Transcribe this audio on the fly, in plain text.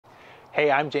Hey,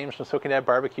 I'm James from Smoking Dad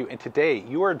Barbecue, and today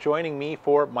you are joining me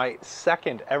for my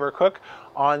second ever cook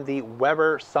on the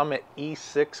Weber Summit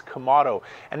E6 Kamado.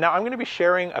 And now I'm going to be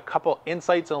sharing a couple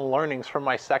insights and learnings from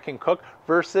my second cook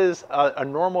versus a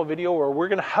normal video where we're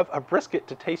going to have a brisket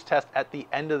to taste test at the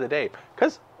end of the day,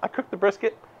 because I cooked the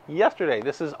brisket yesterday.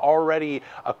 This is already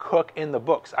a cook in the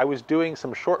books. I was doing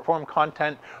some short form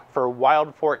content for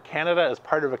Wild Fork Canada as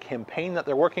part of a campaign that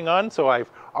they're working on, so I've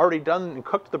already done and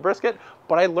cooked the brisket,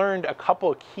 but I learned a couple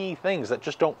of key things that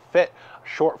just don't fit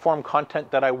short form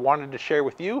content that I wanted to share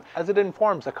with you, as it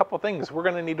informs a couple of things we're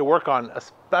going to need to work on,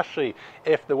 especially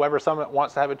if the Weber Summit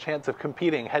wants to have a chance of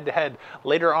competing head to head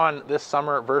later on this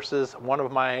summer versus one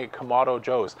of my Kamado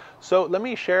Joes. So let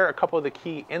me share a couple of the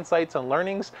key insights and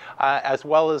learnings as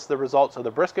well as the results of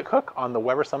the brisket cook on the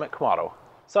Weber Summit Kamado.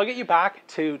 So I'll get you back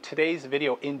to today's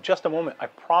video in just a moment, I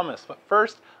promise. But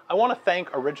first, I want to thank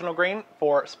Original Grain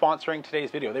for sponsoring today's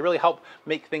video. They really help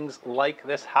make things like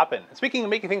this happen. And speaking of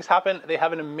making things happen, they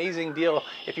have an amazing deal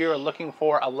if you're looking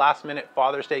for a last-minute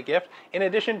Father's Day gift. In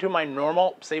addition to my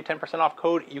normal save 10% off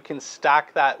code, you can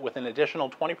stack that with an additional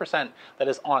 20% that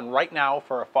is on right now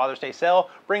for a Father's Day sale.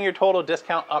 Bring your total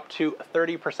discount up to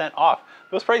 30% off.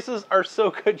 Those prices are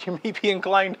so good, you may be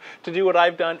inclined to do what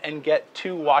I've done and get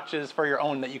 2 watches for your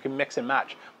own that you can mix and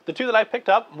match. The 2 that I picked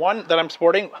up, one that I'm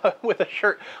sporting with a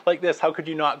shirt like this. How could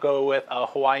you not go with a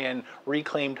Hawaiian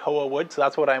reclaimed hoa wood? So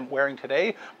that's what I'm wearing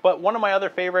today. But one of my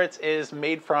other favorites is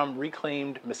made from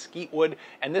reclaimed mesquite wood.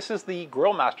 And this is the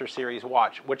Grill Master Series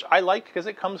watch, which I like because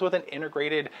it comes with an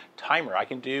integrated timer. I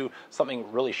can do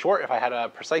something really short. If I had a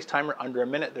precise timer under a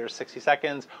minute, there's 60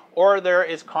 seconds. Or there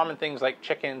is common things like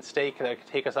chicken, steak that could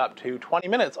take us up to 20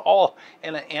 minutes, all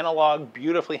in an analog,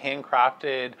 beautifully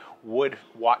handcrafted wood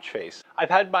watch face.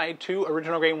 I've had my 2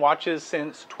 Original Grain watches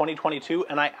since 2022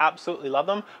 and I absolutely love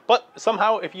them, but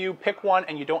somehow if you pick one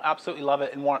and you don't absolutely love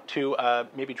it and want to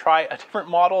maybe try a different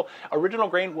model, Original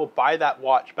Grain will buy that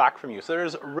watch back from you. So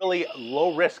there's really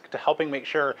low risk to helping make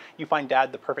sure you find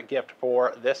Dad the perfect gift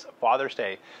for this Father's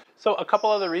Day. So a couple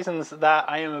other reasons that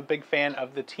I am a big fan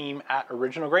of the team at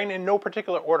Original Grain in no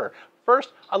particular order.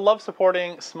 First, I love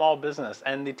supporting small business,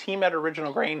 and the team at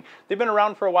Original Grain, they've been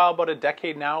around for a while, about a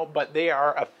decade now, but they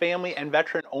are a family and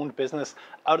veteran owned business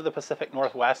out of the Pacific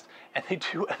Northwest, and they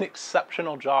do an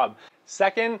exceptional job.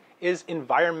 Second is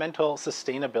environmental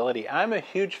sustainability. I'm a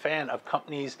huge fan of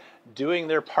companies doing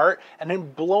their part, and I'm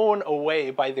blown away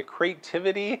by the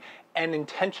creativity and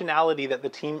intentionality that the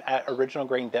team at Original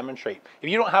Grain demonstrate. If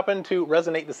you don't happen to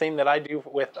resonate the same that I do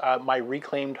with my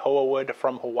reclaimed hoa wood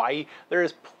from Hawaii, there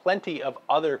is plenty of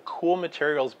other cool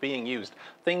materials being used.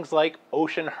 Things like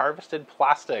ocean harvested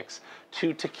plastics,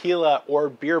 to tequila or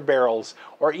beer barrels,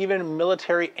 or even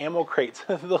military ammo crates.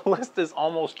 The list is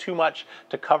almost too much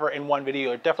to cover in one video.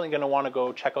 You're definitely going to want to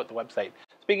go check out the website.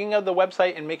 Speaking of the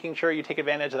website and making sure you take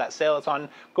advantage of that sale it's on,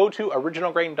 go to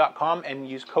originalgrain.com and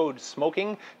use code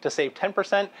SMOKING to save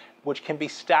 10%, which can be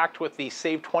stacked with the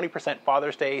Save 20%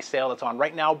 Father's Day sale that's on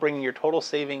right now, bringing your total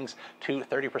savings to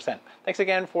 30%. Thanks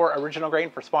again for Original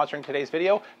Grain for sponsoring today's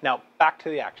video. Now back to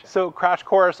the action. So crash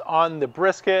course on the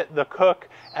brisket, the cook,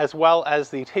 as well as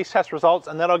the taste test results,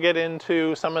 and then I'll get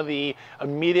into some of the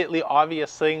immediately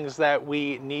obvious things that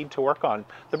we need to work on.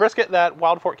 The brisket that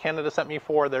Wild Fork Canada sent me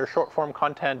for their short form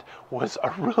content was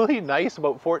a really nice,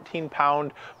 about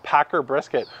 14-pound packer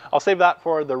brisket. I'll save that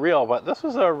for the reel, but this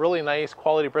was a really nice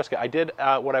quality brisket. I did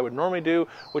what I would normally do,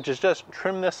 which is just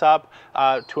trim this up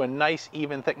to a nice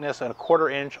even thickness and a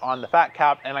 1/4 inch on the fat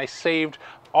cap, and I saved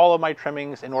all of my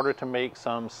trimmings in order to make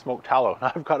some smoked tallow.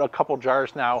 I've got a couple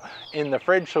jars now in the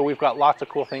fridge, so we've got lots of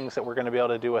cool things that we're going to be able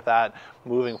to do with that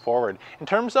moving forward. In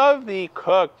terms of the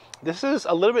cook, this is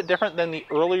a little bit different than the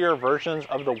earlier versions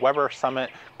of the Weber Summit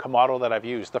Kamado that I've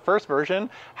used. The first version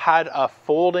had a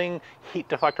folding heat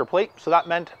deflector plate, so that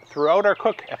meant throughout our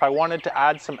cook, if I wanted to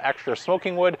add some extra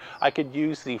smoking wood, I could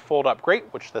use the fold-up grate,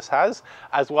 which this has,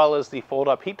 as well as the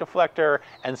fold-up heat deflector,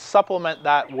 and supplement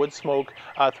that wood smoke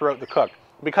throughout the cook.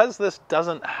 Because this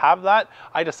doesn't have that,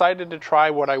 I decided to try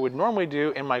what I would normally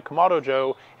do in my Kamado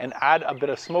Joe and add a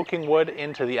bit of smoking wood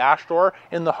into the ash drawer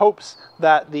in the hopes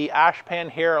that the ash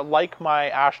pan here, like my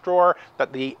ash drawer,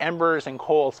 that the embers and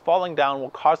coals falling down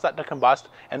will cause that to combust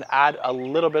and add a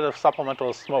little bit of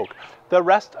supplemental smoke. The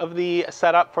rest of the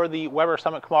setup for the Weber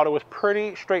Summit Kamado was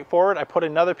pretty straightforward. I put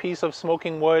another piece of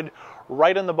smoking wood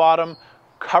right in the bottom,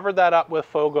 covered that up with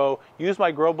Fogo, used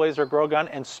my grill blazer grill gun,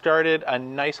 and started a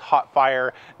nice hot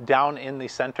fire down in the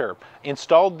center.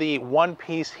 Installed the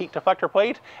one-piece heat deflector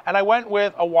plate, and I went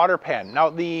with a water pan. Now,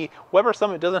 the Weber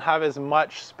Summit doesn't have as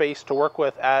much space to work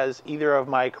with as either of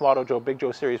my Kamado Joe Big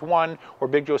Joe Series 1 or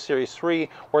Big Joe Series 3,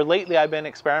 where lately I've been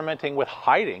experimenting with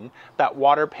hiding that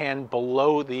water pan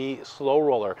below the slow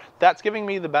roller. That's giving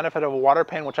me the benefit of a water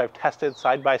pan, which I've tested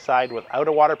side by side without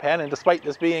a water pan, and despite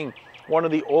this being one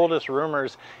of the oldest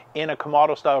rumors in a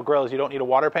Kamado style grill is you don't need a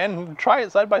water pan, try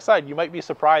it side by side. You might be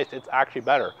surprised, it's actually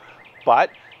better. But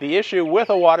the issue with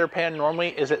a water pan normally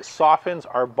is it softens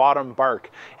our bottom bark.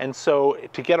 And so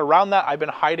to get around that, I've been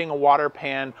hiding a water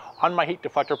pan on my heat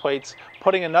deflector plates,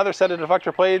 putting another set of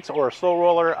deflector plates or a slow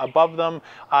roller above them,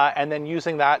 and then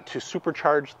using that to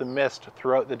supercharge the mist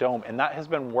throughout the dome. And that has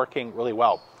been working really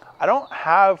well. I don't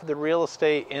have the real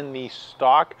estate in the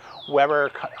stock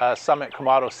Weber Summit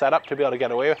Kamado setup to be able to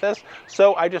get away with this.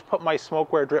 So I just put my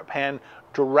SmokeWare drip pan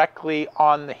directly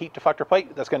on the heat deflector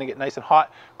plate. That's going to get nice and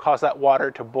hot, cause that water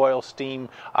to boil steam,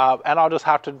 and I'll just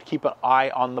have to keep an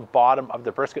eye on the bottom of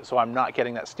the brisket so I'm not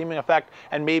getting that steaming effect,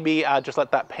 and maybe just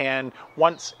let that pan,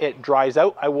 once it dries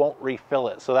out, I won't refill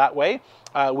it. So that way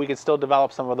we can still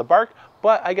develop some of the bark,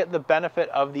 but I get the benefit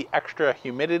of the extra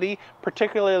humidity,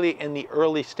 particularly in the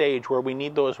early stage where we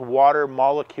need those water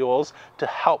molecules to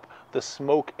help the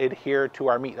smoke adhere to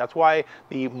our meat. That's why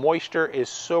the moisture is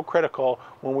so critical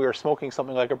when we are smoking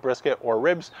something like a brisket or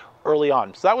ribs early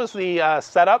on. So that was the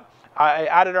setup. I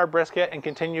added our brisket and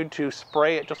continued to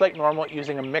spray it just like normal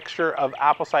using a mixture of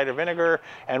apple cider vinegar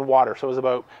and water. So it was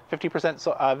about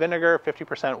 50% vinegar,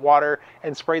 50% water,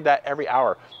 and sprayed that every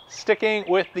hour. Sticking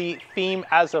with the theme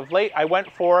as of late, I went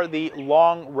for the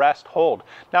long rest hold.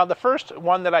 Now, the first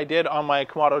one that I did on my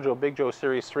Kamado Joe Big Joe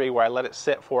Series 3, where I let it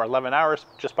sit for 11 hours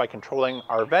just by controlling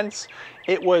our vents,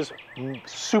 it was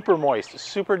super moist,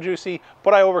 super juicy,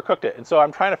 but I overcooked it. And so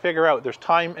I'm trying to figure out, there's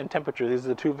time and temperature. These are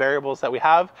the two variables that we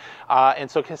have.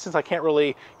 And so since I can't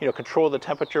really, control the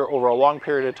temperature over a long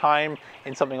period of time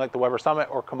in something like the Weber Summit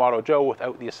or Kamado Joe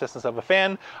without the assistance of a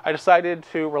fan, I decided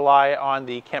to rely on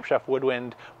the Camp Chef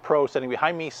Woodwind Pro sitting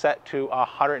behind me, set to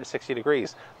 160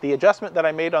 degrees. The adjustment that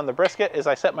I made on the brisket is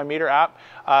I set my meter app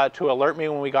to alert me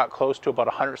when we got close to about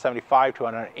 175 to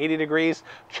 180 degrees.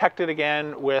 Checked it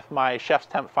again with my chef's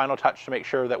temp final touch to make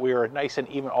sure that we were nice and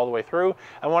even all the way through.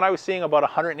 And when I was seeing about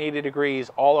 180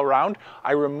 degrees all around,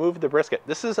 I removed the brisket.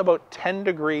 This is about 10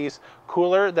 degrees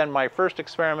cooler than my first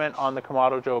experiment on the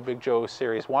Kamado Joe Big Joe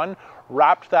Series 1.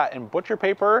 Wrapped that in butcher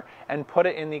paper and put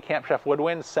it in the Camp Chef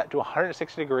Woodwind, set to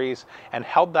 160 degrees, and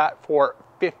held that for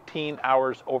 15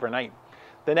 hours overnight.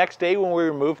 The next day when we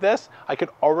removed this, I could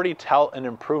already tell an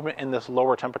improvement in this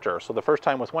lower temperature. So the first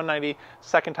time was 190,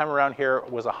 second time around here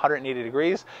was 180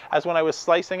 degrees. As when I was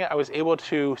slicing it, I was able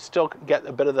to still get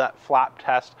a bit of that flap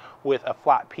test with a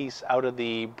flat piece out of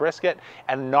the brisket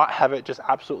and not have it just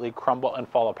absolutely crumble and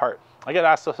fall apart. I get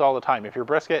asked this all the time. If your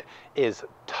brisket is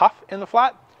tough in the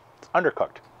flat, it's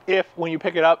undercooked. If when you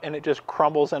pick it up and it just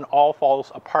crumbles and all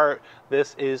falls apart,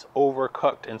 this is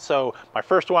overcooked. And so my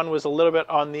first one was a little bit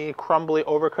on the crumbly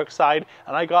overcooked side,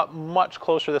 and I got much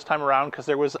closer this time around because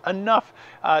there was enough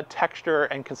texture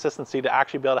and consistency to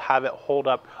actually be able to have it hold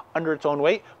up under its own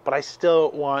weight, but I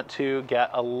still want to get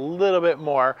a little bit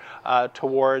more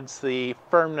towards the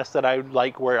firmness that I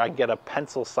like, where I get a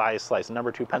pencil size slice.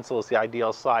 Number 2 pencil is the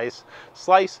ideal size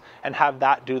slice, and have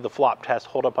that do the flop test,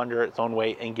 hold up under its own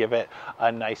weight, and give it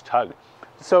a nice tug.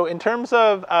 So in terms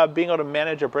of being able to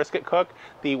manage a brisket cook,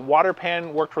 the water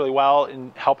pan worked really well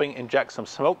in helping inject some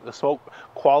smoke. The smoke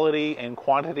quality and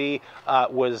quantity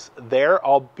was there,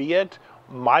 albeit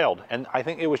mild, and I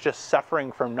think it was just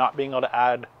suffering from not being able to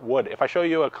add wood. If I show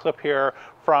you a clip here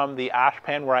from the ash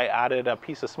pan where I added a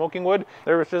piece of smoking wood,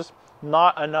 there was just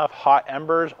not enough hot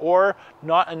embers or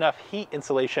not enough heat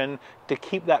insulation to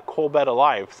keep that coal bed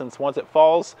alive, since once it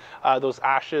falls, those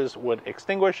ashes would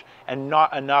extinguish, and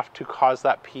not enough to cause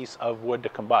that piece of wood to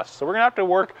combust. So we're gonna have to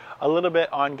work a little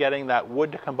bit on getting that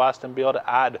wood to combust and be able to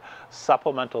add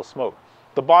supplemental smoke.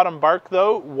 The bottom bark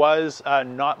though was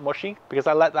not mushy because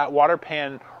I let that water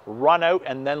pan run out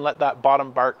and then let that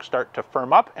bottom bark start to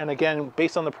firm up. And again,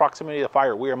 based on the proximity of the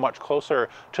fire, we are much closer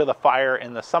to the fire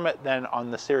in the Summit than on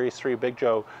the Series 3 Big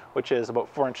Joe, which is about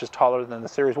 4 inches taller than the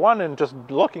Series 1. And just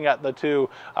looking at the two,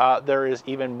 there is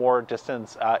even more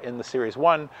distance in the Series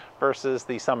 1 versus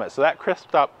the Summit. So that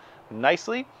crisped up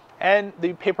nicely. And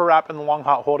the paper wrap and the long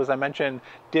hot hold, as I mentioned,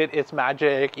 did its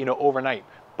magic, overnight.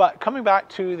 But coming back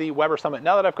to the Weber Summit,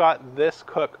 now that I've got this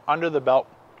cook under the belt,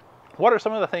 what are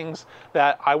some of the things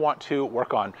that I want to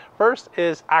work on? First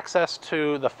is access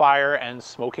to the fire and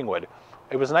smoking wood.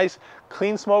 It was nice,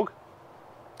 clean smoke,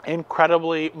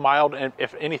 incredibly mild, and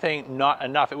if anything, not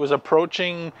enough. It was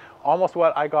approaching almost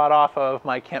what I got off of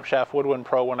my Camp Chef Woodwind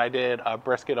Pro when I did a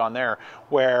brisket on there,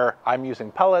 where I'm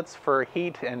using pellets for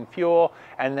heat and fuel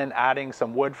and then adding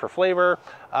some wood for flavor.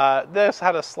 This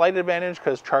had a slight advantage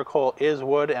because charcoal is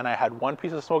wood and I had one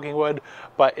piece of smoking wood,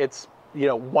 but it's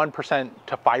 1%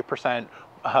 to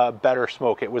 5% better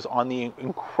smoke. It was on the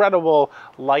incredible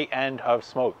light end of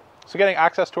smoke. So getting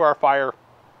access to our fire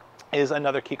is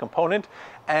another key component.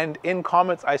 And in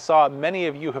comments, I saw many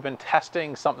of you have been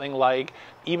testing something like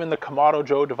even the Kamado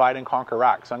Joe divide and conquer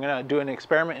rack. So I'm going to do an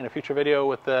experiment in a future video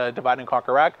with the divide and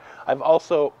conquer rack. I've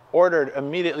also ordered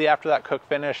immediately after that cook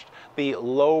finished the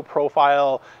low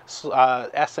profile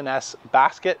S&S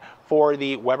basket for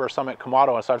the Weber Summit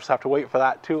Kamado, and so I just have to wait for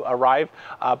that to arrive.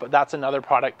 But that's another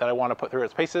product that I want to put through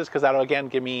its paces, because that'll again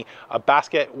give me a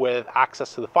basket with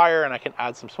access to the fire, and I can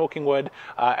add some smoking wood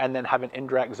and then have an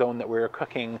indirect zone that we're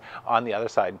cooking on the other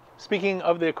side. Speaking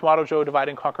of the Kamado Joe divide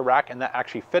and conquer rack and that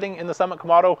actually fitting in the Summit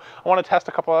Kamado, I want to test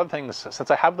a couple other things.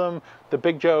 Since I have them, the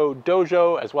Big Joe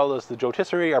Dojo as well as the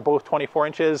Jotisserie are both 24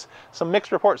 inches. Some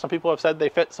mixed reports. Some people have said they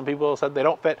fit, some people have said they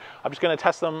don't fit. I'm just going to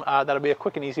test them. That'll be a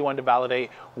quick and easy one to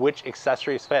validate which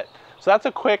accessories fit. So that's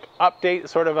a quick update,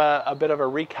 sort of a bit of a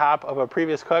recap of a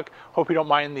previous cook. Hope you don't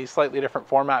mind the slightly different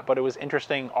format, but it was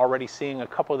interesting already seeing a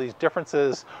couple of these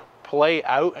differences play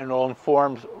out, and it'll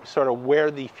inform sort of where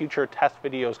the future test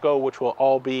videos go, which will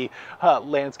all be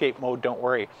landscape mode, don't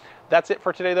worry. That's it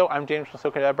for today though. I'm James from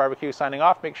Smoking Dead Barbecue signing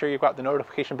off. Make sure you've got the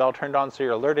notification bell turned on so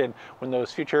you're alerted when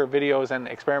those future videos and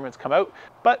experiments come out.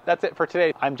 But that's it for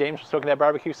today. I'm James from Smoking Dead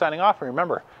Barbecue signing off, and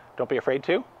remember, don't be afraid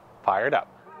to fire it up.